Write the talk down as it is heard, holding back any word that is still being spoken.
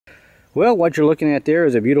Well, what you're looking at there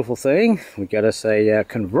is a beautiful thing. We got us a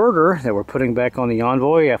converter that we're putting back on the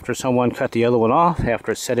Envoy after someone cut the other one off,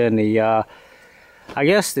 after it sat in the, I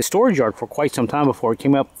guess, the storage yard for quite some time before it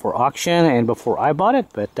came up for auction and before I bought it.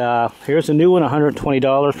 But here's a new one, $120.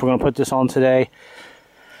 We're going to put this on today.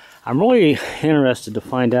 I'm really interested to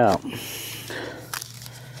find out.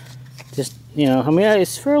 Just, you know, I mean,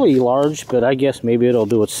 it's fairly large, but I guess maybe it'll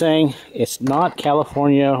do its thing. It's not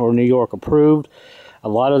California or New York approved. A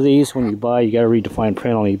lot of these, when you buy, you got to read the fine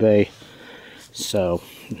print on eBay. So,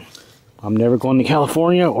 I'm never going to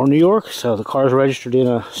California or New York, so the car's registered in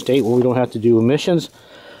a state where we don't have to do emissions.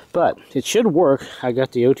 But it should work. I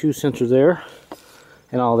got the O2 sensor there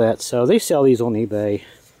and all that. So they sell these on eBay.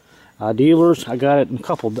 Dealers, I got it in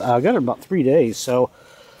I got it in about 3 days. So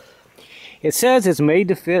it says it's made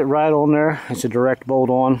to fit right on there. It's a direct bolt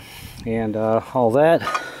on and all that.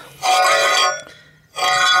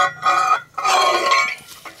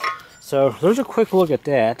 So there's a quick look at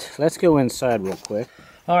that. Let's go inside real quick.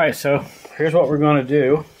 Alright, so here's what we're going to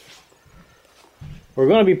do. We're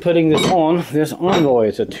going to be putting this on this Envoy.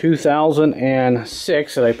 It's a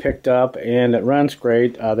 2006 that I picked up, and it runs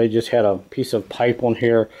great. They just had a piece of pipe on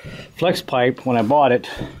here, flex pipe, when I bought it,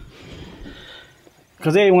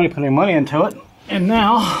 because they didn't want to put any money into it. And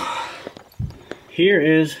now, here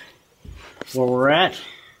is where we're at.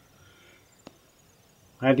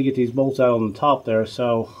 I had to get these bolts out on the top there,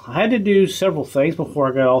 so I had to do several things before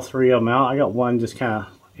I got all three of them out. I got one just kind of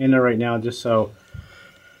in there right now just so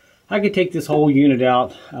I could take this whole unit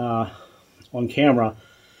out on camera.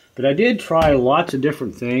 But I did try lots of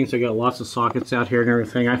different things. I got lots of sockets out here and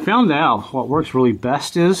everything. I found out what works really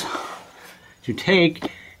best is to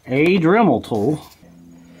take a Dremel tool.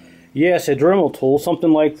 Yes, a Dremel tool,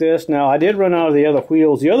 something like this. Now, I did run out of the other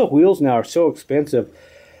wheels. The other wheels now are so expensive.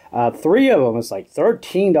 3 of them is like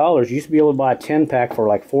 $13. You used to be able to buy a 10-pack for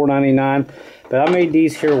like $4.99. But I made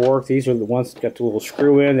these here work. These are the ones that got the little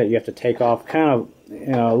screw in that you have to take off. Kind of, you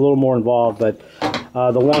know, a little more involved. But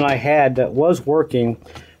the one I had that was working,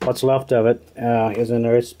 what's left of it, is in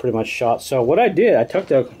there. It's pretty much shot. So what I did, I took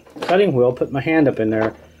the cutting wheel, put my hand up in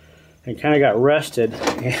there, and kind of got rested.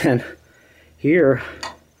 And here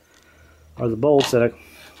are the bolts that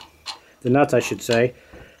the nuts, I should say,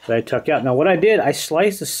 that I took out. Now what I did, I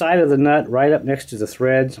sliced the side of the nut right up next to the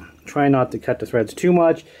threads. Try not to cut the threads too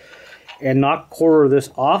much, and knock a quarter of this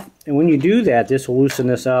off. And when you do that, this will loosen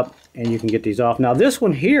this up and you can get these off. Now this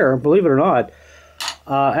one here, believe it or not,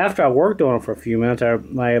 after I worked on it for a few minutes,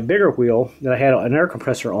 my bigger wheel that I had an air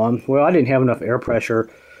compressor on, well, I didn't have enough air pressure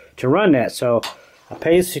to run that, so I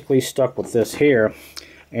basically stuck with this here.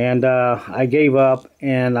 And I gave up,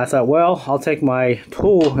 and I thought, well, I'll take my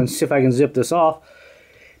tool and see if I can zip this off.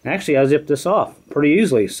 And actually, I zipped this off pretty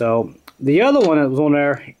easily. So the other one that was on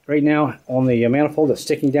there right now on the manifold that's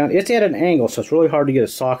sticking down, it's at an angle, so it's really hard to get a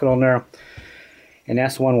socket on there. And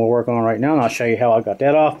that's the one we're working on right now, and I'll show you how I got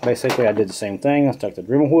that off. Basically, I did the same thing. I stuck the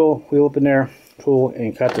Dremel wheel up in there, tool,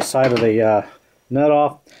 and cut the side of the nut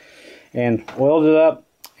off, and oiled it up,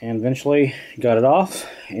 and eventually got it off.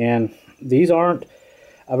 And these aren't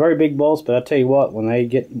very big bolts, but I tell you what, when they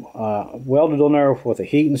get welded on there with the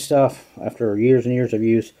heat and stuff, after years and years of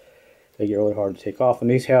use, they get really hard to take off. And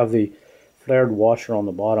these have the flared washer on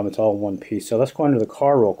the bottom. It's all in one piece. So let's go into the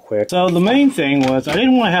car real quick. So the main thing was I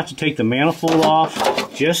didn't want to have to take the manifold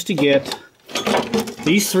off just to get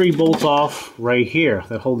these 3 bolts off right here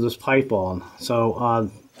that hold this pipe on. So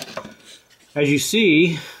as you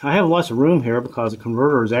see, I have lots of room here because the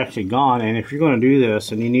converter is actually gone. And if you're going to do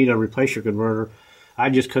this and you need to replace your converter, I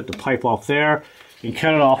just cut the pipe off there and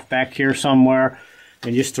cut it off back here somewhere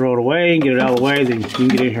and just throw it away and get it out of the way. Then you can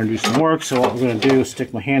get in here and do some work. So what we're going to do is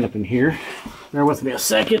stick my hand up in here. Bear with me a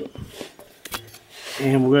second.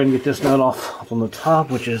 And we're going to get this nut off up on the top,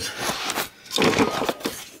 which is,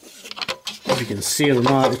 if you can see it or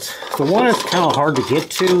not, it's the one that's kind of hard to get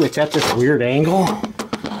to. It's at this weird angle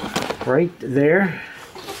right there.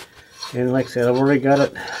 And like I said, I've already got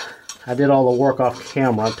it. I did all the work off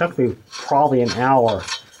camera. It took me probably an hour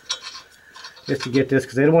just to get this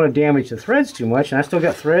because they don't want to damage the threads too much. And I still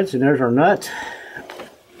got threads, and there's our nut.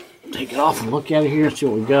 Take it off and look at it here and see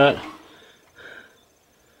what we got.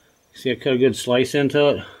 See, I cut a good slice into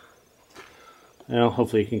it. Well,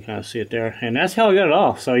 hopefully you can kind of see it there. And that's how I got it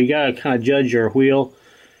off. So you got to kind of judge your wheel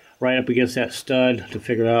right up against that stud to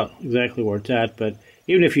figure out exactly where it's at. But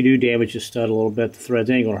even if you do damage the stud a little bit, the threads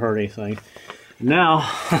ain't going to hurt anything. Now,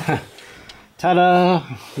 ta-da!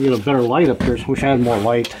 We get a better light up here. Wish I had more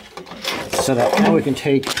light set up. Now we can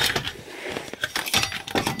take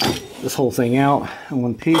this whole thing out in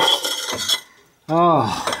one piece.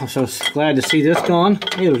 Oh, I'm so glad to see this gone.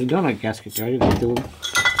 Hey, there's a donut gasket there. I didn't do it.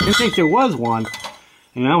 Didn't think there was one.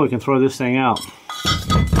 And now we can throw this thing out.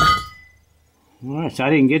 Alright, so I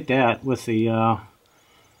didn't get that with the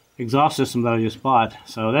exhaust system that I just bought.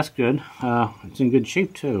 So that's good. It's in good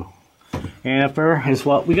shape too. And up there is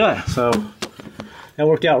what we got. So that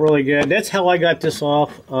worked out really good. That's how I got this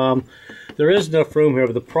off. There is enough room here,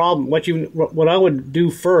 but the problem, what I would do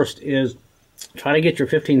first is try to get your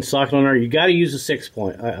 15 socket on there. You got to use a 6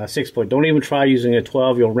 point. Don't even try using a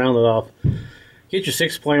 12. You'll round it off. Get your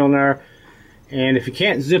 6 point on there, and if you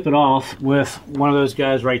can't zip it off with one of those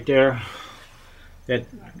guys right there, that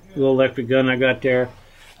little electric gun I got there,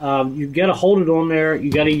 you've got to hold it on there.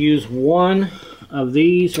 You got to use one of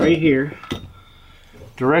these right here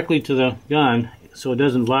directly to the gun so it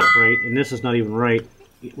doesn't vibrate, and this is not even right.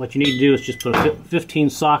 What you need to do is just put a 15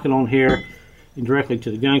 socket on here and directly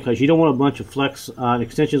to the gun, because you don't want a bunch of flex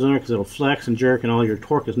extensions on there, because it'll flex and jerk and all your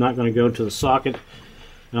torque is not going to go to the socket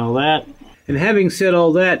and all that. And having said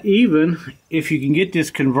all that, even if you can get this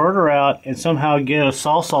converter out and somehow get a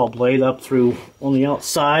saw blade up through on the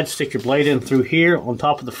outside, stick your blade in through here on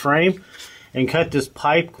top of the frame and cut this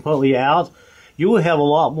pipe completely out, you will have a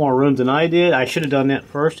lot more room than I did. I should have done that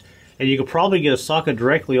first. And you could probably get a socket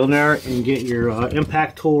directly on there and get your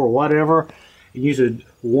impact tool or whatever and use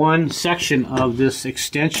one section of this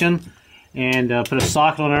extension and put a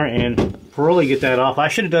socket on there and really get that off. I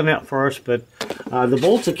should have done that first, but the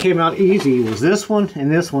bolts that came out easy was this one and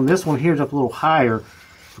this one. This one here is up a little higher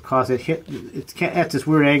because it's at this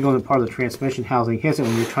weird angle and part of the transmission housing hits it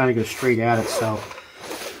when you're trying to go straight at it. So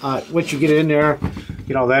once you get in there,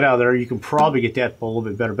 get all that out of there, you can probably get that bolt a little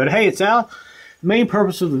bit better. But hey, it's out. The main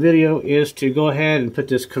purpose of the video is to go ahead and put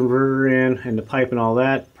this converter in and the pipe and all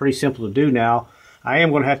that. Pretty simple to do now. I am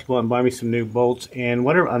going to have to go out and buy me some new bolts and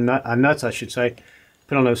whatever, nuts I should say,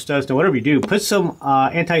 put on those studs. Now whatever you do, put some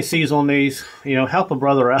anti-seize on these, you know, help a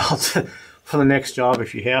brother out for the next job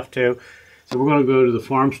if you have to. So we're going to go to the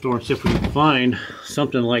farm store and see if we can find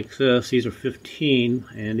something like this. These are 15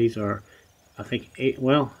 and these are, I think, 8.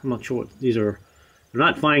 Well, I'm not sure what these are. They're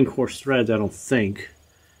not fine coarse threads, I don't think.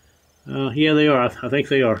 Yeah, they are. I think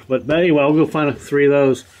they are. But anyway, I'll go find 3 of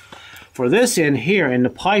those for this in here. And the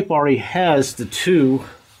pipe already has the 2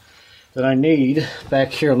 that I need back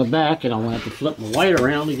here on the back. And I'm going to have to flip my light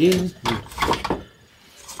around again,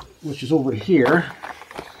 which is over here.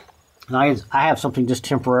 And I have something just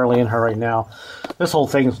temporarily in her right now. This whole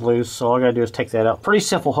thing's loose, so all I got to do is take that out. Pretty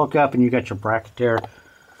simple hookup, and you got your bracket there.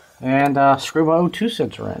 And screw my O2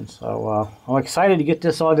 sensor in. So I'm excited to get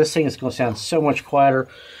this on. This thing is going to sound so much quieter.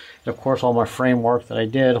 And of course, all my framework that I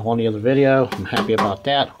did on the other video, I'm happy about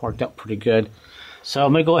that. Worked out pretty good. So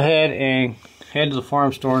I'm going to go ahead and head to the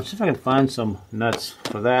farm store and see if I can find some nuts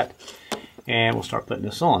for that. And we'll start putting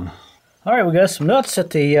this on. Alright, we got some nuts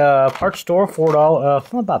at the parts store,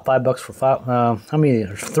 $4, about $5 for 5. How many?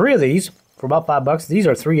 There's 3 of these for about $5. These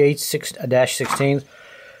are 3/8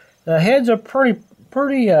 The heads are pretty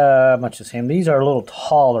much the same. These are a little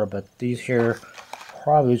taller, but these here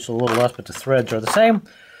probably just a little less, but the threads are the same.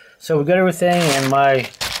 So we got everything, and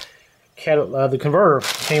the converter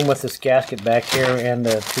came with this gasket back here and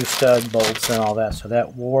the 2 stud bolts and all that, so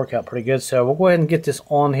that will work out pretty good. So we'll go ahead and get this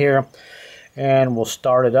on here, and we'll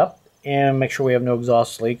start it up and make sure we have no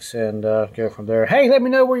exhaust leaks and go from there. Hey, let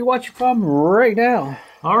me know where you're watching from right now.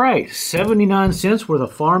 All right, 79 cents worth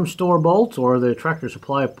of farm store bolts or the Tractor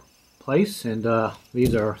Supply place, and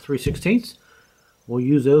these are 3/16. We'll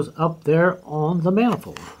use those up there on the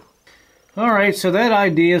manifold. Alright, so that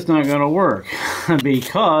idea is not going to work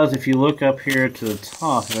because if you look up here to the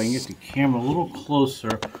top, if I can get the camera a little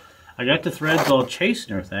closer, I got the threads all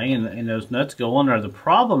chasing everything and those nuts go on there. The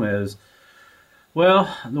problem is, well,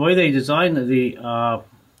 the way they designed the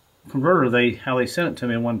converter, how they sent it to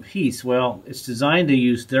me in one piece, well, it's designed to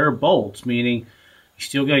use their bolts, meaning you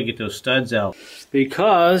still got to get those studs out.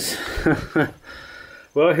 Because,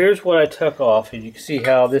 well, here's what I took off, and you can see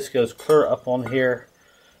how this goes clear up on here.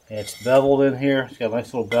 And it's beveled in here. It's got a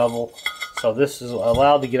nice little bevel. So this is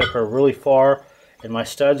allowed to get up here really far. And my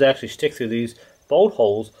studs actually stick through these bolt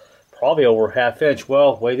holes probably over a ½ inch.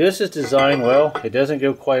 Well, the way this is designed, well, it doesn't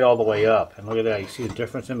go quite all the way up. And look at that. You see the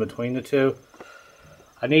difference in between the 2?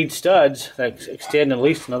 I need studs that extend at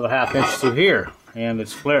least another ½ inch through here. And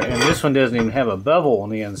it's flare. And this one doesn't even have a bevel on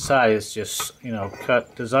the inside. It's just, you know,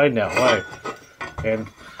 designed that way. And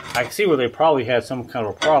I can see where they probably had some kind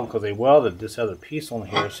of a problem because they welded this other piece on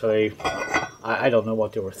here. So I don't know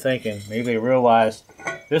what they were thinking. Maybe they realized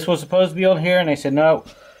this was supposed to be on here, and they said, no,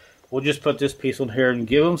 we'll just put this piece on here and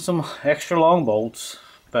give them some extra long bolts.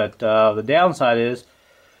 But the downside is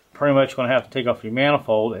pretty much going to have to take off your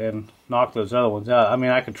manifold and knock those other ones out. I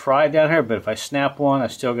mean, I could try it down here, but if I snap one, I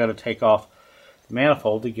still got to take off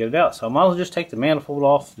manifold to get it out. So I might as well just take the manifold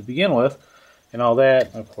off to begin with and all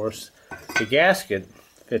that. And of course, the gasket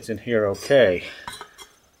fits in here okay.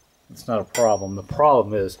 It's not a problem. The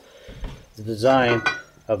problem is the design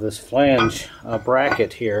of this flange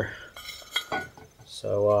bracket here.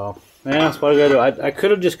 So yeah, that's what I gotta do. I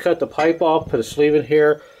could have just cut the pipe off, put a sleeve in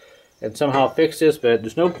here, and somehow fix this, but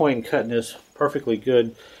there's no point in cutting this perfectly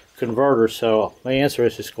good converter. So my answer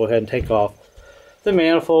is just go ahead and take off the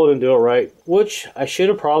manifold and do it right, which I should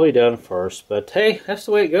have probably done first. But hey, that's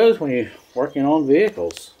the way it goes when you're working on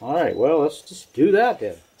vehicles. All right, well, let's just do that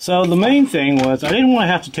then. So the main thing was I didn't want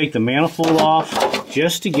to have to take the manifold off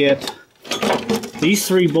just to get these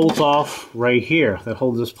 3 bolts off right here that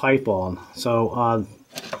hold this pipe on. So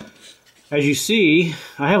as you see,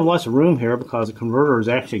 I have lots of room here because the converter is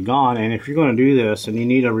actually gone, and if you're going to do this and you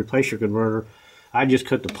need to replace your converter, I just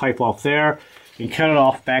cut the pipe off there and cut it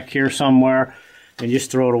off back here somewhere and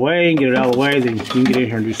just throw it away and get it out of the way. Then you can get in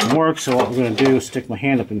here and do some work. So what we're going to do is stick my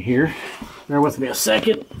hand up in here. Bear with me a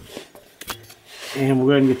second. And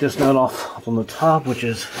we're going to get this nut off up on the top, which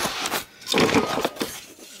is,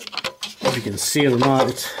 if you can see it or not,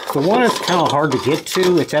 it's the one that's kind of hard to get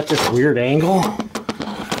to. It's at this weird angle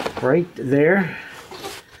right there.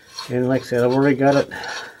 And like I said, I've already got it.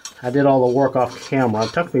 I did all the work off camera.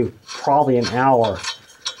 It took me probably an hour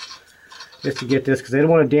just to get this because they don't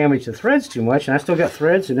want to damage the threads too much. And I still got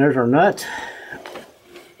threads, and there's our nut.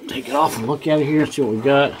 Take it off and look at it here and see what we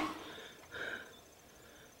got.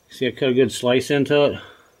 See, I cut a good slice into it.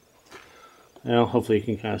 Well, hopefully you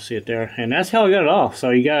can kind of see it there. And that's how I got it off.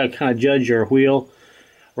 So you got to kind of judge your wheel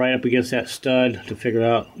right up against that stud to figure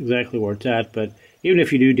out exactly where it's at. But even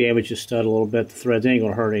if you do damage the stud a little bit, the threads ain't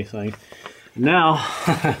going to hurt anything. Now,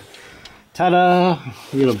 ta-da!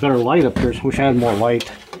 Get a better light up here. Wish I had more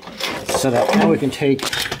light set up. Now we can take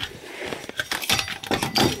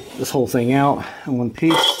this whole thing out in one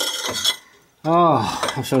piece.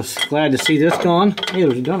 Oh, I'm so glad to see this gone. Hey,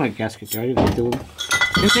 there's a donut gasket there. I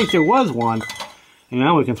didn't think there was one. And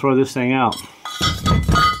now we can throw this thing out.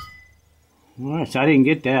 Alright, so I didn't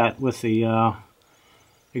get that with the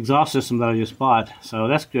exhaust system that I just bought. So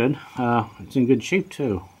that's good. It's in good shape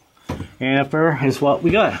too. And up there is what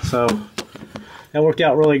we got. So that worked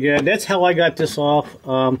out really good. That's how I got this off.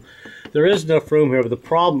 There is enough room here, but the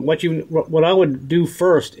problem, what I would do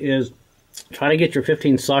first is try to get your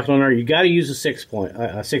 15 socket on there. You got to use a 6 point.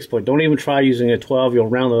 Don't even try using a 12. You'll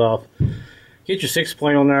round it off. Get your 6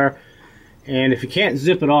 point on there, and if you can't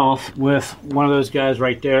zip it off with one of those guys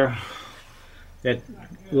right there, that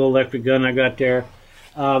little electric gun I got there,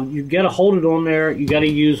 you've got to hold it on there. You got to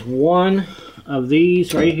use one of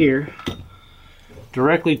these right here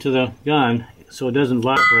directly to the gun so it doesn't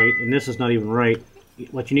vibrate, and this is not even right.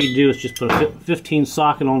 What you need to do is just put a 15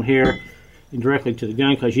 socket on here and directly to the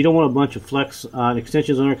gun, because you don't want a bunch of flex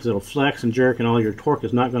extensions on there, because it'll flex and jerk and all your torque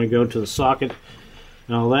is not going to go to the socket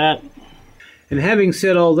and all that. And having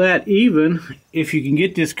said all that, even if you can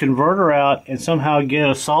get this converter out and somehow get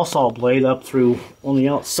a saw blade up through on the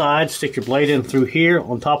outside, stick your blade in through here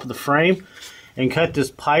on top of the frame and cut this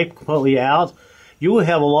pipe completely out, you will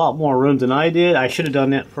have a lot more room than I did. I should have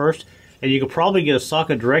done that first. And you could probably get a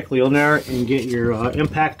socket directly on there and get your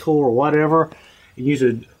impact tool or whatever and use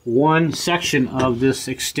one section of this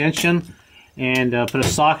extension and put a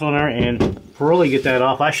socket on there and really get that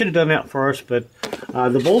off. I should have done that first, but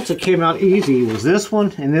the bolts that came out easy was this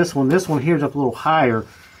one and this one. This one here is up a little higher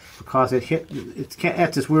because it's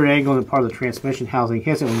at this weird angle and part of the transmission housing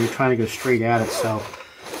hits it when you're trying to go straight at it. So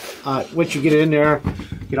once you get in there,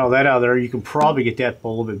 get all that out of there, you can probably get that a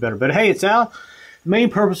little bit better. But hey, it's out. The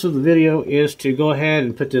main purpose of the video is to go ahead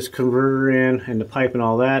and put this converter in and the pipe and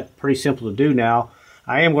all that. Pretty simple to do now.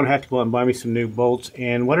 I am going to have to go out and buy me some new bolts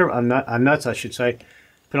and whatever, nuts I should say,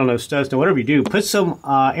 put on those studs. Now whatever you do, put some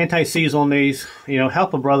anti-seize on these, you know,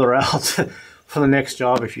 help a brother out for the next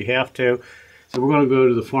job if you have to. So we're going to go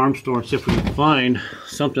to the farm store and see if we can find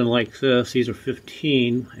something like this. These are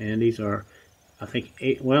 15 and these are, I think,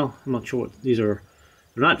 8, well, I'm not sure what these are.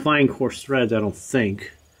 They're not fine coarse threads, I don't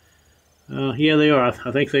think. Yeah, they are.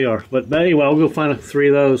 I think they are. But anyway, I'll go find 3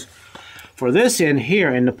 of those for this in here.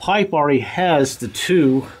 And the pipe already has the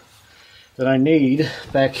 2 that I need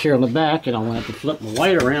back here on the back. And I'm going to have to flip my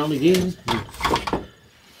light around again,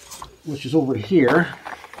 which is over here.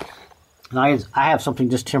 And I have something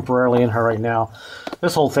just temporarily in here right now.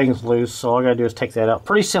 This whole thing is loose, so all I got to do is take that out.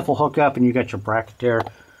 Pretty simple hookup, and you got your bracket there.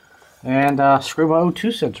 And screw my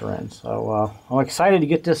O2 sensor in. So I'm excited to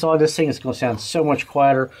get this on. This thing is going to sound so much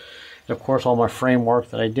quieter. Of course, all my framework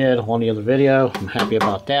that I did on the other video, I'm happy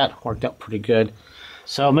about that. Worked out pretty good.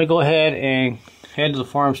 So I'm going to go ahead and head to the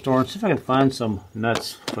farm store and see if I can find some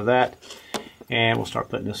nuts for that. And we'll start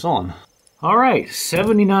putting this on. All right,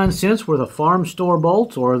 79 cents worth of farm store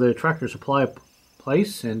bolts or the Tractor Supply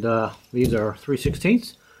place, and these are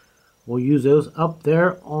 3/16. We'll use those up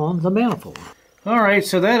there on the manifold. All right,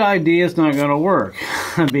 so that idea is not going to work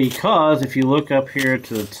because if you look up here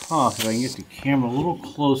to the top, if I can get the camera a little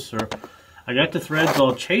closer, I got the threads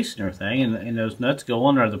all chasing everything, and those nuts go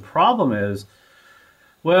on there. The problem is,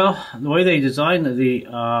 well, the way they designed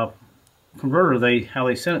the converter, how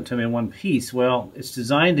they sent it to me in one piece, well, it's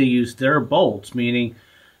designed to use their bolts, meaning you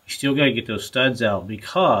still got to get those studs out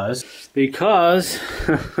because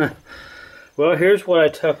well, here's what I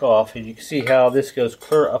took off, and you can see how this goes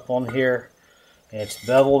clear up on here, and it's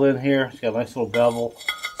beveled in here. It's got a nice little bevel,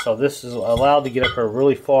 so this is allowed to get up here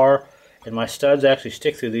really far, and my studs actually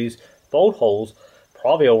stick through these bolt holes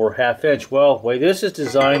probably over ½ inch. Well, the way this is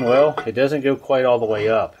designed, well, it doesn't go quite all the way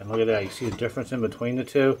up, and look at that. You see the difference in between the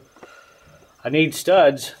two? I need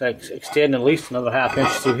studs that extend at least another ½ inch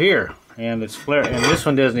through here, and it's flare. And this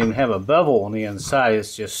one doesn't even have a bevel on the inside.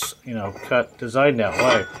 It's just, you know, designed that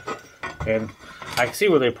way. And I can see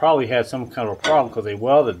where they probably had some kind of a problem because they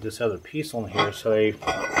welded this other piece on here. So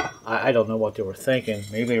I don't know what they were thinking.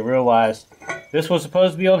 Maybe they realized this was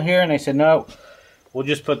supposed to be on here, and they said no, we'll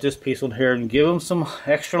just put this piece on here and give them some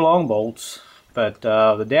extra long bolts. But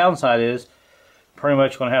the downside is pretty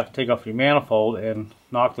much going to have to take off your manifold and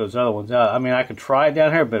knock those other ones out. I mean, I could try it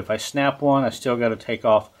down here, but if I snap one, I still got to take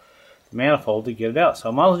off the manifold to get it out. So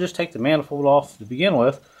I might as well just take the manifold off to begin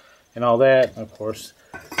with and all that. And of course,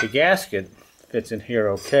 the gasket fits in here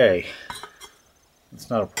okay. It's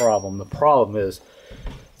not a problem. The problem is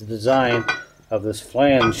the design of this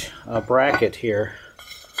flange bracket here.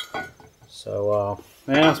 So,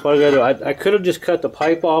 that's what I got to do. I could have just cut the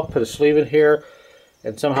pipe off, put a sleeve in here,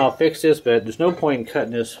 and somehow fix this, but there's no point in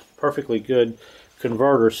cutting this perfectly good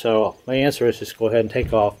converter, so my answer is just go ahead and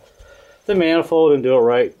take off the manifold and do it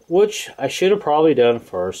right, which I should have probably done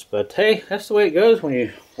first, but hey, that's the way it goes when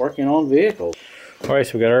you're working on vehicles. Alright,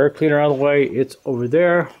 so we got our air cleaner out of the way. It's over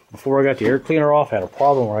there. Before I got the air cleaner off, I had a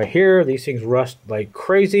problem right here. These things rust like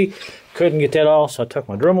crazy. Couldn't get that off, so I took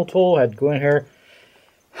my Dremel tool, had to go in here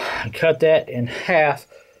and cut that in half.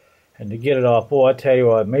 And to get it off, boy, I tell you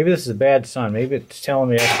what, maybe this is a bad sign. Maybe it's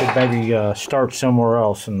telling me I should maybe start somewhere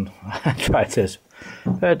else and try this.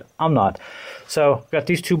 But I'm not. So, got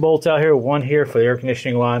these two bolts out here. One here for the air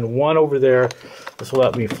conditioning line. One over there. This will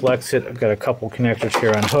let me flex it. I've got a couple connectors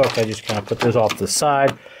here unhooked. I just kind of put this off to the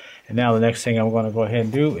side. And now the next thing I'm going to go ahead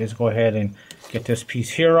and do is go ahead and get this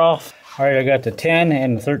piece here off. Alright, I got the 10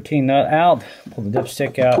 and the 13 nut out. Pull the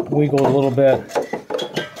dipstick out. Wiggle it a little bit.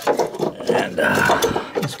 And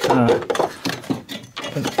just kind of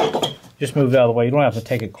just move it out of the way. You don't have to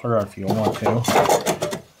take it clear out if you don't want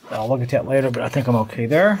to. I'll look at that later, but I think I'm okay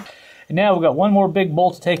there. And now we've got one more big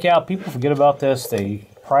bolt to take out. People forget about this. They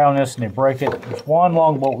pry on this and they break it. There's one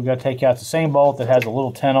long bolt we got to take out. It's the same bolt that has a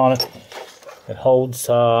little 10 on it that holds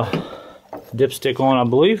dipstick on, I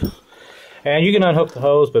believe. And you can unhook the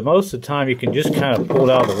hose, but most of the time you can just kind of pull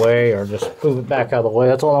it out of the way or just move it back out of the way.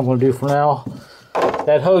 That's all I'm going to do for now.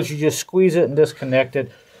 That hose, you just squeeze it and disconnect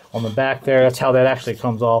it on the back there. That's how that actually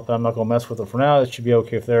comes off, but I'm not going to mess with it for now. It should be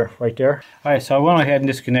okay if they're right there. Alright, so I went ahead and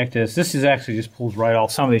disconnected this. This is actually just pulls right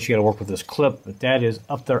off. Some of these you got to work with this clip, but that is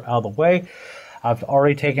up there out of the way. I've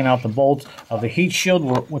already taken out the bolts of the heat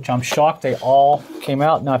shield, which I'm shocked they all came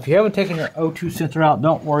out. Now, if you haven't taken your O2 sensor out,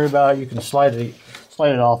 don't worry about it. You can slide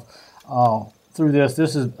it off through this.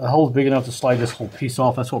 This is a hole big enough to slide this whole piece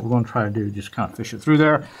off. That's what we're going to try to do. Just kind of fish it through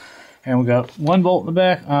there. And we got one bolt in the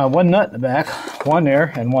back, one nut in the back, one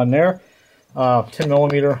there and one there. 10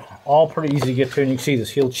 millimeter, all pretty easy to get to. And you can see this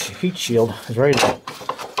heat shield is ready to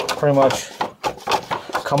pretty much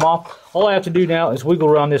come off. All I have to do now is wiggle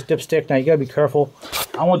around this dipstick. Now you gotta be careful.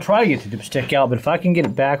 I want to try to get the dipstick out, but if I can get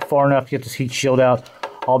it back far enough to get this heat shield out,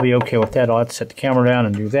 I'll be okay with that. I'll have to set the camera down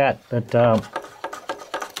and do that. But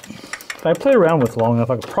if I play around with it long enough,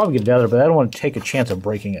 I could probably get it out of there, but I don't want to take a chance of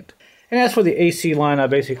breaking it. And as for the AC line, I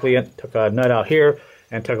basically took a nut out here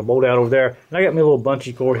and took a bolt out over there. And I got me a little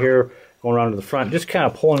bunchy cord here going around to the front, just kind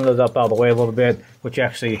of pulling it up out of the way a little bit, which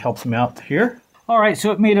actually helps me out here. Alright,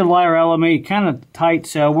 so it made a liar element, kind of tight,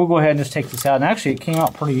 so we'll go ahead and just take this out. And actually, it came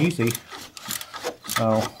out pretty easy.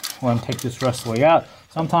 So, I'm going to take this rest of the way out.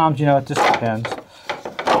 Sometimes, you know, it just depends.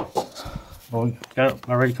 Well, we got it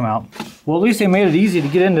already come out. Well, at least they made it easy to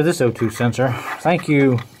get into this O2 sensor. Thank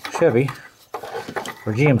you, Chevy,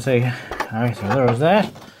 or GMC. Alright, so there's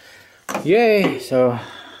that. Yay! So,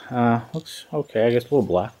 looks okay. I guess a little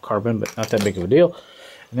black carbon, but not that big of a deal.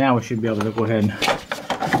 Now we should be able to go ahead and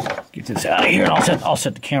get this out of here. And I'll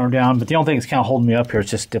set the camera down. But the only thing that's kind of holding me up here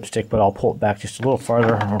is this dipstick, but I'll pull it back just a little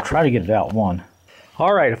farther and I'll try to get it out one.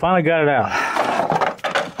 All right, I finally got it out.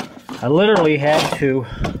 I literally had to,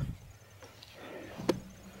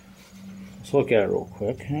 let's look at it real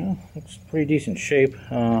quick. Yeah, looks pretty decent shape.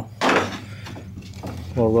 A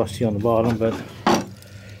little rusty on the bottom, but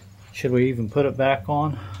should we even put it back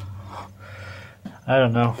on? I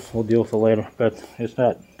don't know. We'll deal with it later, but it's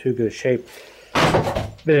not too good a shape.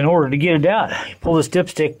 But in order to get it out, you pull this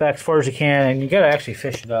dipstick back as far as you can, and you got to actually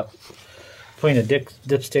fish it up between the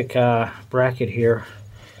dipstick bracket here.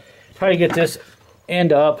 Try to get this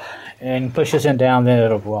end up and push this end down, then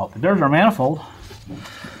it'll go out. But there's our manifold. So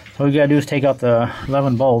what we got to do is take out the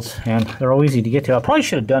 11 bolts, and they're all easy to get to. I probably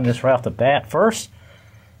should have done this right off the bat first.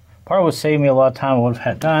 Probably would save me a lot of time. I would have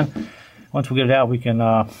had done. Once we get it out, we can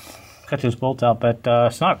cut those bolts out. But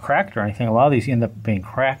it's not cracked or anything. A lot of these end up being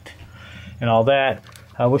cracked and all that.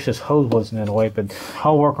 I wish this hose wasn't in the way, but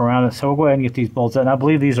I'll work around it. So we'll go ahead and get these bolts out. And I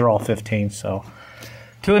believe these are all 15. So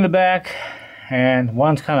 2 in the back, and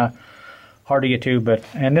one's kind of hard to get to,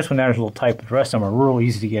 and this one there is a little tight, but the rest of them are real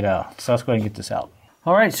easy to get out. So let's go ahead and get this out.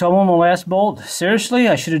 All right, so I'm on my last bolt. Seriously,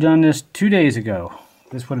 I should have done this 2 days ago.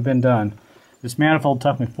 This would have been done. This manifold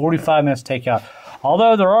took me 45 minutes to take out.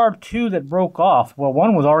 Although there are 2 that broke off. Well,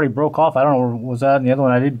 one was already broke off. I don't know where was that, and the other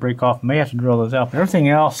one I did break off. I may have to drill those out, but everything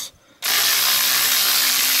else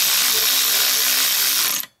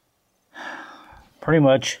pretty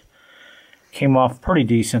much came off pretty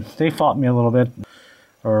decent. They fought me a little bit,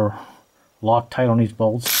 or locked tight on these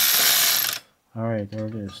bolts. All right, there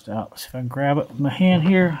it is. Now, let's see if I can grab it with my hand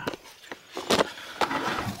here.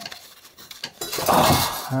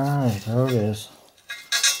 All right, there it is.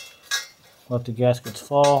 Let the gaskets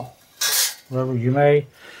fall wherever you may.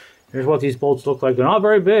 Here's what these bolts look like. They're not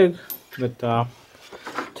very big, but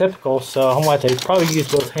typical. So I'm going to have to probably use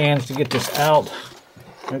both hands to get this out.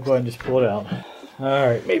 I'm going to go ahead and just pull it out. All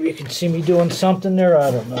right, maybe you can see me doing something there.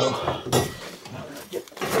 I don't know.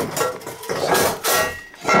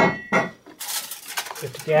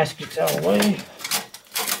 Get the gaskets out of the way.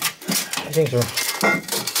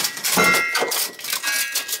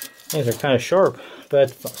 Things are kind of sharp.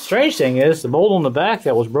 But the strange thing is, the bolt on the back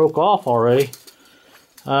that was broke off already,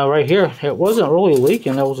 right here, it wasn't really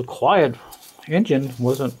leaking. That was a quiet engine.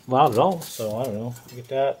 Wasn't loud at all. So I don't know. Get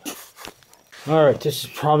that. All right, this is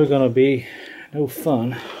probably going to be no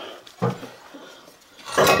fun.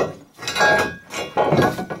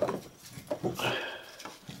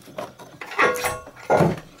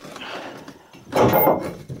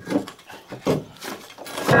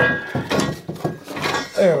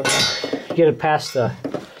 There we go. Get it past the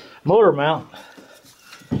motor mount.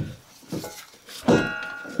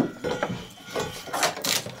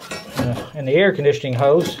 And the air conditioning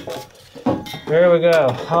hose. There we go.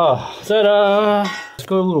 Oh, ta-da! Let's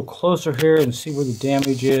go a little closer here and see where the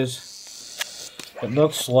damage is. It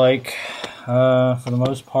looks like, for the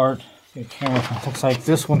most part, get camera. It looks like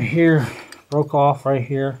this one here broke off right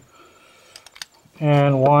here,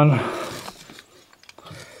 and one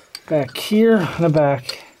back here in the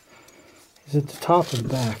back. Is it the top or the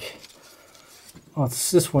back? Oh, it's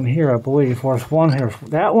this one here, I believe. Or it's one here.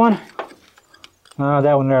 That one?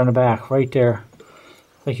 That one there in the back, right there.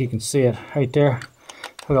 I think you can see it right there.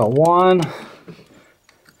 We got 1,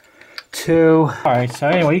 2. All right, so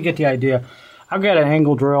anyway, you get the idea. I've got an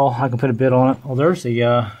angle drill. I can put a bit on it. Well, there's the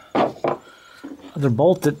other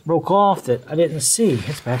bolt that broke off that I didn't see.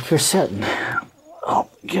 It's back here sitting. Oh,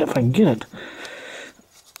 get if I can get it.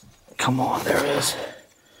 Come on, there it is.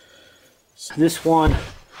 So this one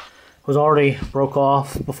was already broke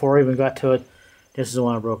off before I even got to it. This is the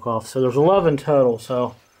one I broke off. So there's 11 total,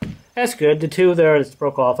 so that's good. The 2 there that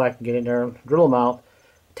broke off, I can get in there, drill them out,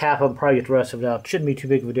 tap them, probably get the rest of it out. Shouldn't be too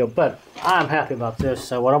big of a deal, but I'm happy about this.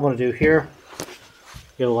 So what I'm going to do here,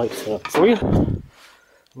 get a light set up for you. I'm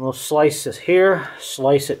going to slice this here,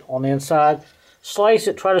 slice it on the inside, slice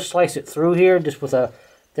it, try to slice it through here just with a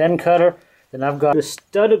thin cutter. Then I've got this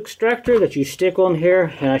stud extractor that you stick on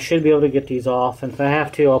here, and I should be able to get these off. And if I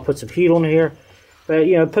have to, I'll put some heat on here. But,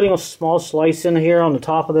 you know, putting a small slice in here on the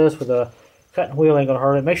top of this with a cutting wheel ain't going to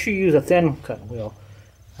hurt it. Make sure you use a thin cutting wheel.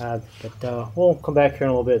 But we'll come back here in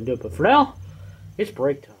a little bit and do it. But for now, it's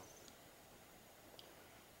break time.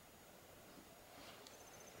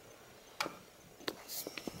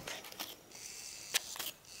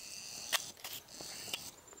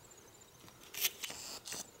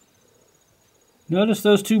 Notice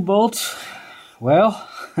those 2 bolts? Well,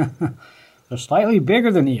 they're slightly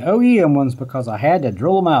bigger than the OEM ones because I had to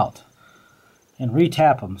drill them out and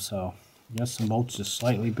re-tap them. So, yes, some bolts just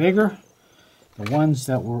slightly bigger. The ones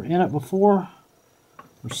that were in it before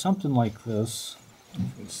were something like this. You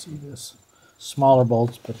can see this. Smaller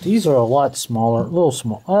bolts, but these are a lot smaller, a little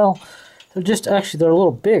small. Well, They're just actually, they're a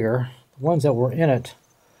little bigger. The ones that were in it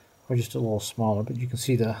are just a little smaller, but you can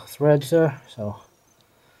see the threads there. So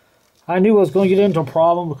I knew I was going to get into a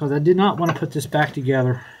problem because I did not want to put this back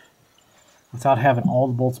together without having all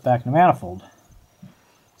the bolts back in the manifold.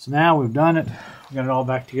 So now we've done it. We got it all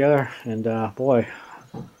back together, and boy,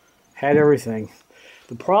 had everything.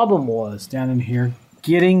 The problem was down in here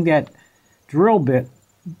getting that drill bit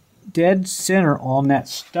dead center on that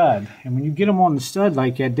stud. And when you get them on the stud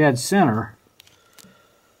like that dead center,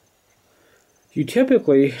 you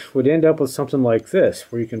typically would end up with something like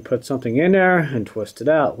this, where you can put something in there and twist it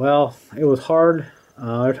out. Well, it was hard.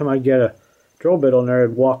 Every time I get a drill bit on there,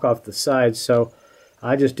 it'd walk off the side. So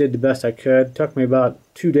I just did the best I could. It took me about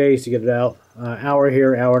 2 days to get it out. Hour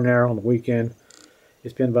here, hour there on the weekend.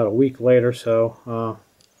 It's been about a week later, so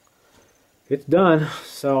it's done.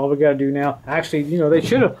 So all we got to do now, actually, you know, they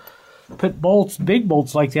should have put bolts, big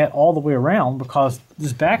bolts like that all the way around, because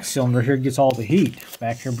this back cylinder here gets all the heat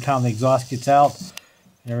back here by the time the exhaust gets out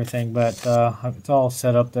and everything. But it's all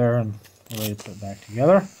set up there and ready to put it back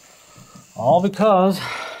together. All because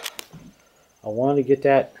I wanted to get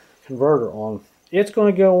that converter on. It's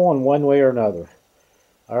going to go on one way or another.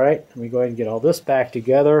 All right, let me go ahead and get all this back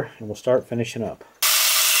together, and we'll start finishing up.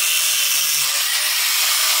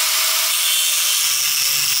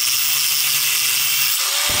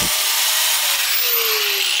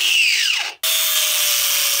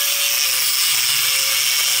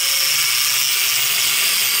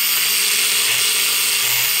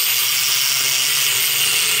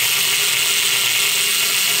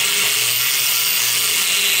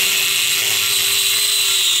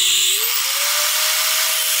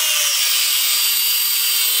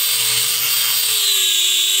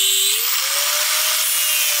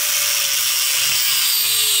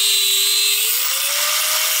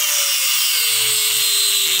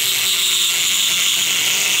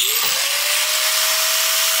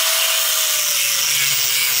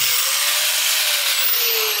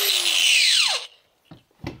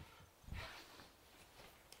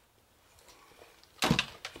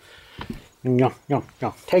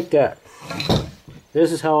 No, take that.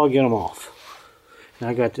 This is how I'll get them off. Now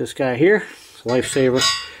I got this guy here. It's a Lifesaver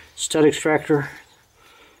stud extractor.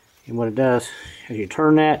 And what it does, as you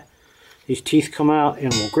turn that, these teeth come out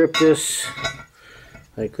and we'll grip this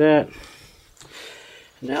like that.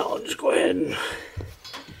 Now I'll just go ahead and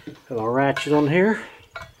put a ratchet on here.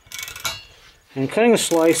 And cutting a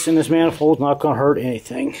slice in this manifold is not going to hurt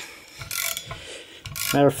anything.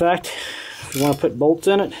 Matter of fact, if you want to put bolts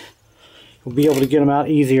in it, we'll be able to get them out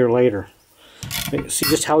easier later. See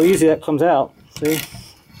just how easy that comes out. See?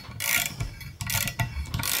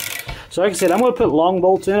 So like I said, I'm going to put long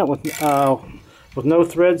bolts in it with no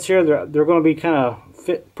threads here. They're going to be kind of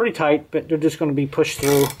fit pretty tight, but they're just going to be pushed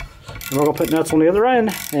through. And we're going to put nuts on the other end.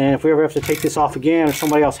 And if we ever have to take this off again, or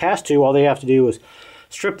somebody else has to, all they have to do is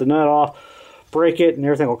strip the nut off, break it, and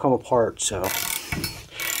everything will come apart. So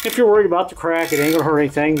if you're worried about the crack, it ain't going to hurt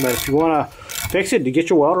anything. But if you want to fix it, to get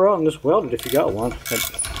your welder out and just weld it if you got one. But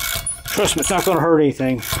trust me, it's not going to hurt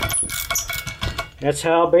anything. That's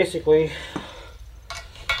how basically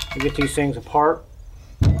you get these things apart.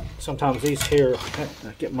 Sometimes these here,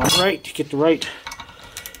 I get my right to get the right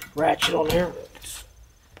ratchet on there.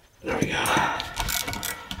 There we go.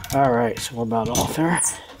 All right, so we're about off there.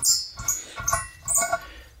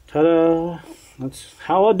 Ta-da! That's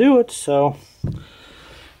how I do it. So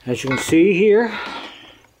as you can see here,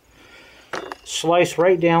 slice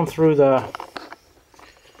right down through the,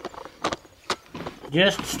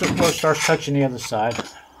 just before it starts touching the other side,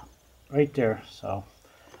 right there. So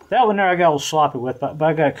that one there I got a little sloppy with, but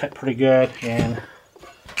I got it cut pretty good. And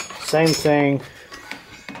same thing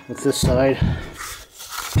with this side.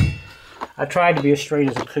 I tried to be as straight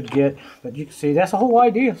as I could get, but you can see that's the whole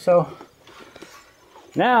idea. So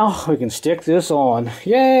now we can stick this on.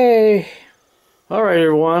 Yay! All right,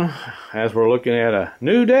 everyone, as we're looking at a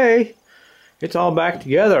new day, it's all back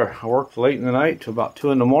together. I worked late in the night till about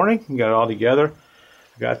 2 in the morning and got it all together.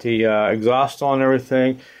 Got the exhaust on and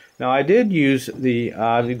everything. Now I did use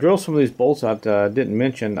to drill some of these bolts out. Didn't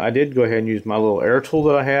mention, I did go ahead and use my little air tool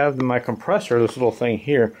that I have. And my compressor, this little thing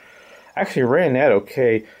here, actually ran that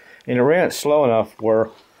okay, and it ran it slow enough where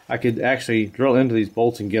I could actually drill into these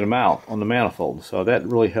bolts and get them out on the manifold. So that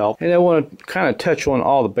really helped. And I want to kind of touch on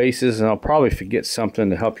all the bases, and I'll probably forget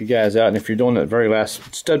something to help you guys out. And if you're doing that very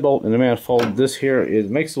last stud bolt in the manifold, this here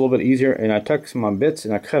makes it a little bit easier. And I took some of my bits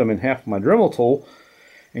and I cut them in half with my Dremel tool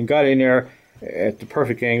and got in there at the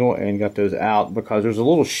perfect angle and got those out, because there's a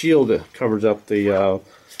little shield that covers up the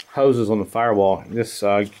hoses on the firewall. This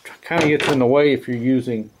kind of gets in the way if you're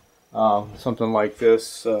using something like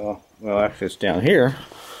this. Well, actually it's down here.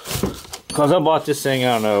 because I bought this thing,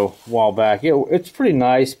 I don't know, a while back. It's pretty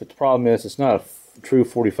nice, but the problem is it's not a true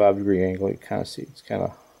 45-degree angle. You kind of see it's kind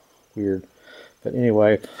of weird. But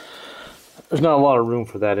anyway, there's not a lot of room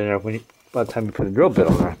for that in there by the time you put a drill bit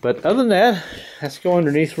on there. But other than that, let's go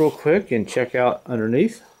underneath real quick and check out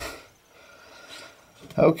underneath.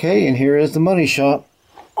 Okay, and here is the money shot.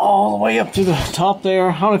 All the way up to the top there.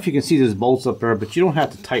 I don't know if you can see those bolts up there, but you don't have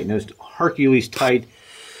to tighten those Hercules tight.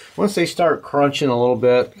 Once they start crunching a little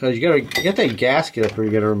bit, because you got that gasket up there,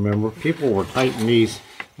 you got to remember. People were tightening these.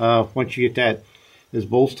 Once you get those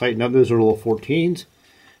bolts tightened up, those are little 14s.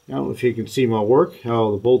 I don't know if you can see my work,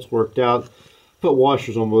 how the bolts worked out. Put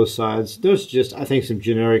washers on both sides. Those just, I think, some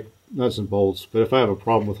generic nuts and bolts. But if I have a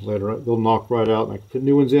problem with it later, they'll knock right out, and I can put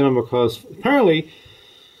new ones in them, because apparently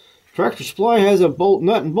Tractor Supply has a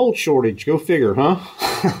nut and bolt shortage. Go figure, huh?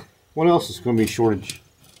 What else is going to be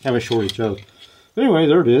have a shortage of? But anyway,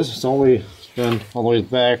 there it is. It's been all the way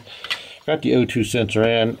back. Got the O2 sensor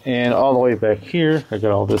in, and all the way back here, I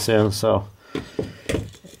got all this in. So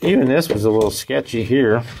even this was a little sketchy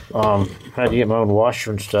here. I had to get my own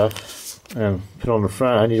washer and stuff and put on the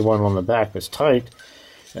front. I need one on the back that's tight,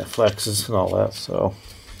 that flexes and all that. So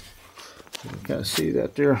you can kind of see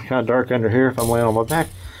that there. Kind of dark under here if I'm laying on my back.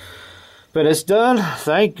 But it's done.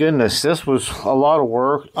 Thank goodness. This was a lot of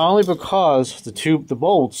work, only because the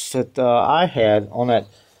bolts that I had on that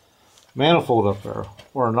manifold up there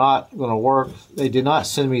were not going to work. They did not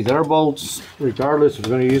send me their bolts. Regardless, if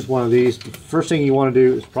you're going to use one of these, the first thing you want to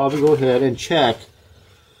do is probably go ahead and check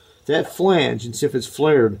that flange and see if it's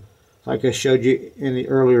flared, like I showed you in the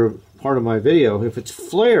earlier part of my video. If it's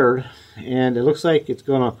flared and it looks like it's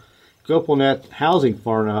going to go up on that housing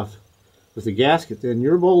far enough with the gasket, then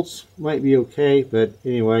your bolts might be okay. But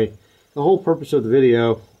anyway, the whole purpose of the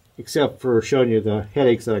video, except for showing you the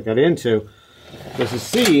headaches that I got into, was to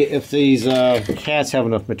see if these cats have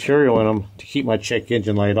enough material in them to keep my check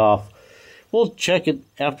engine light off. We'll check it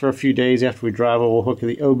after a few days after we drive it. We'll hook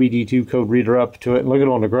the OBD2 code reader up to it and look at it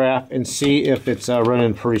on the graph and see if it's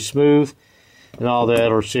running pretty smooth and all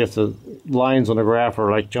that, or see if the lines on the graph are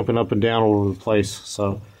like jumping up and down all over the place.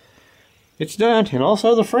 So it's done, and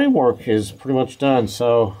also the framework is pretty much done.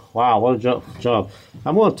 So wow, what a job.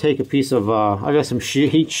 I'm going to take a piece of I got some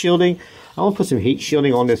heat shielding. I'm going to put some heat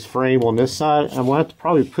shielding on this frame on this side. I'm going to have to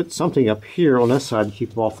probably put something up here on this side to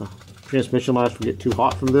keep off the transmission lines from getting too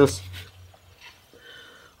hot from this.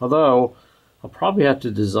 Although I'll probably have to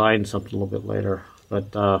design something a little bit later.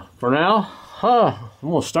 But for now, I'm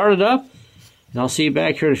going to start it up, and I'll see you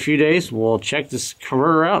back here in a few days. We'll check this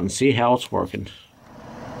converter out and see how it's working.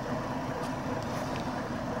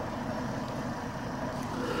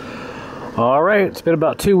 All right, it's been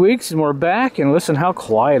about 2 weeks and we're back, and listen how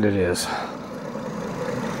quiet it is.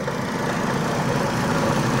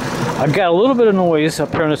 I've got a little bit of noise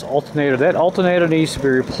up here on this alternator. That alternator needs to be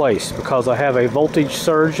replaced because I have a voltage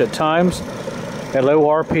surge at times at low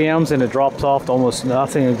RPMs, and it drops off to almost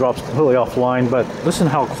nothing and drops completely offline. But listen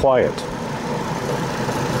how quiet.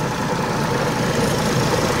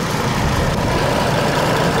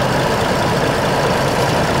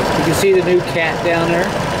 You can see the new cat down there.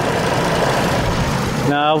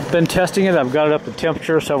 Now, I've been testing it. I've got it up to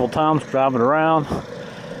temperature several times, driving around,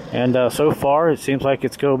 and so far it seems like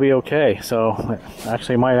it's going to be okay. So it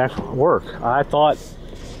actually might work. I thought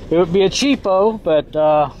it would be a cheapo, but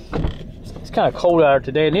it's kind of cold out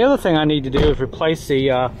today. And the other thing I need to do is replace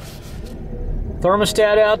the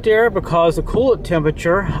thermostat out there, because the coolant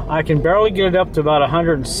temperature, I can barely get it up to about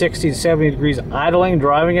 160 to 70 degrees idling,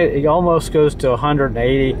 driving it. It almost goes to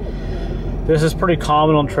 180. This is pretty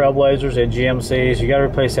common on Trailblazers and GMCs. You got to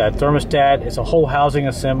replace that thermostat. It's a whole housing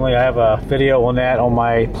assembly. I have a video on that on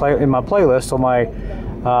my playlist on my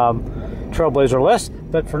Trailblazer list.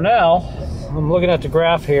 But for now, I'm looking at the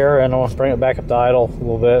graph here, and I want to bring it back up to idle a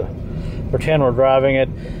little bit. Pretend we're driving it.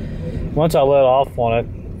 Once I let off on it,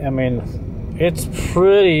 I mean, it's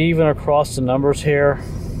pretty even across the numbers here.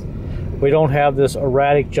 We don't have this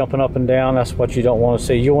erratic jumping up and down. That's what you don't want to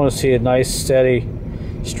see. You want to see a nice steady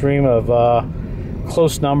stream of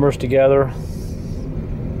close numbers together.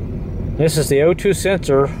 This is the O2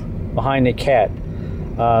 sensor behind the cat.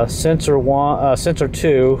 Sensor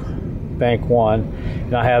 2, bank 1,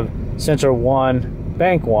 and I have sensor 1,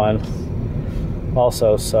 bank 1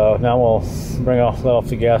 also. So now we'll let off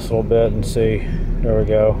the gas a little bit and see. There we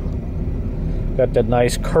go. Got that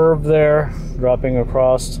nice curve there dropping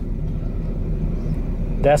across.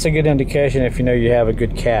 That's a good indication if you know you have a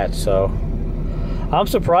good cat. So I'm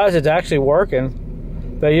surprised it's actually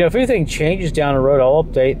working, but you know, if anything changes down the road, I'll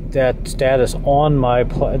update that status on my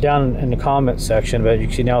down in the comment section. But you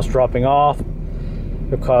can see now it's dropping off,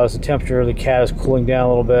 because the temperature of the cat is cooling down a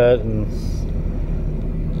little bit, and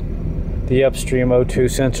the upstream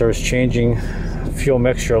O2 sensor is changing fuel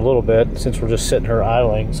mixture a little bit since we're just sitting here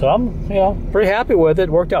idling. So I'm, you know, pretty happy with it. It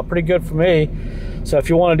worked out pretty good for me. So if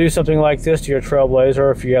you want to do something like this to your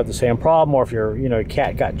Trailblazer, if you have the same problem, or if your, you know, your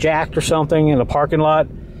cat got jacked or something in a parking lot,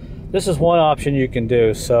 this is one option you can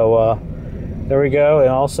do. So there we go. And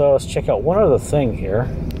also let's check out one other thing here.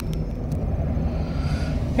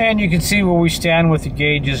 And you can see where we stand with the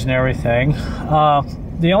gauges and everything.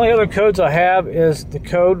 The only other codes I have is the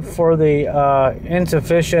code for the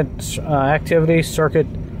insufficient activity circuit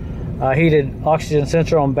heated oxygen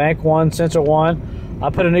sensor on bank 1, sensor 1. I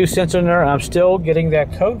put a new sensor in there, and I'm still getting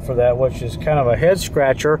that code for that, which is kind of a head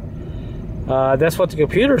scratcher. That's what the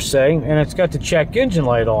computer's saying, and it's got the check engine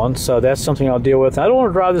light on, so that's something I'll deal with. I don't want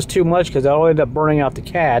to drive this too much because I'll end up burning out the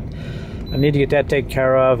cat. I need to get that taken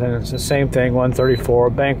care of, and it's the same thing, 134,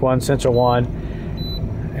 bank 1, sensor 1.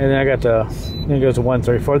 And then I got then it goes to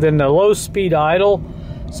 134. Then the low speed idle,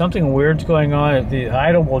 something weird's going on. The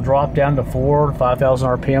idle will drop down to 4,000 to 5,000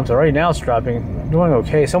 RPM. So right now it's dropping, doing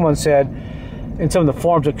okay. Someone said in some of the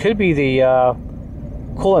forums it could be the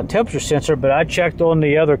coolant temperature sensor, but I checked on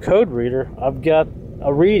the other code reader. I've got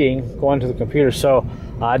a reading going to the computer, so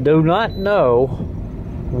I do not know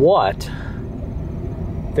what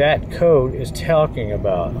that code is talking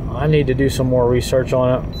about. I need to do some more research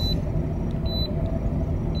on it.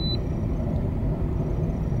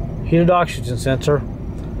 Heated oxygen sensor,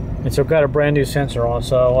 and so I've got a brand new sensor on.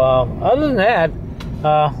 So other than that,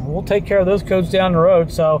 we'll take care of those codes down the road.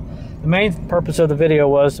 So the main purpose of the video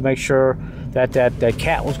was to make sure that that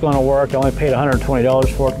cat was going to work. I only paid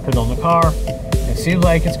 $120 for it to put it on the car. It seems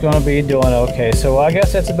like it's going to be doing okay. So I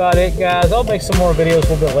guess that's about it, guys. I'll make some more videos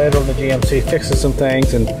a little bit later on the GMC, fixing some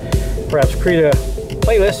things, and perhaps create a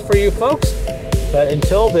playlist for you folks. But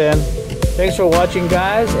until then, thanks for watching,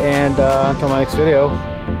 guys, and until my next video,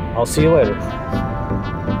 I'll see you later.